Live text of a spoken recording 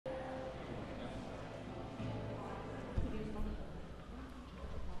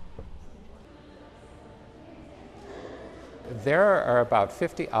There are about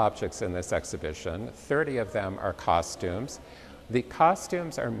 50 objects in this exhibition. 30 of them are costumes. The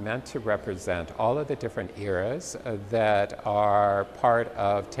costumes are meant to represent all of the different eras that are part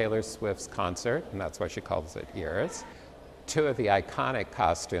of Taylor Swift's concert, and that's why she calls it eras. Two of the iconic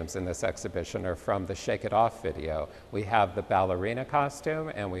costumes in this exhibition are from the Shake It Off video. We have the ballerina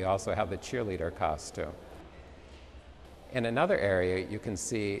costume, and we also have the cheerleader costume. In another area, you can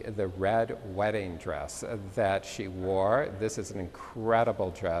see the red wedding dress that she wore. This is an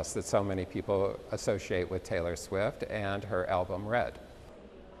incredible dress that so many people associate with Taylor Swift and her album Red.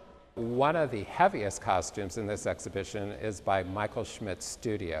 One of the heaviest costumes in this exhibition is by Michael Schmidt's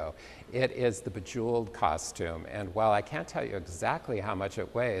studio. It is the Bejeweled costume, and while I can't tell you exactly how much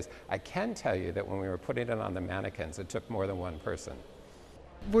it weighs, I can tell you that when we were putting it on the mannequins, it took more than one person.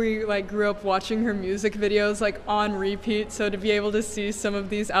 We grew up watching her music videos on repeat, so to be able to see some of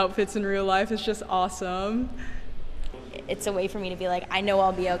these outfits in real life is just awesome. It's a way for me to be I know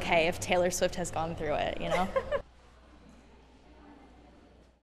I'll be okay if Taylor Swift has gone through it, you know?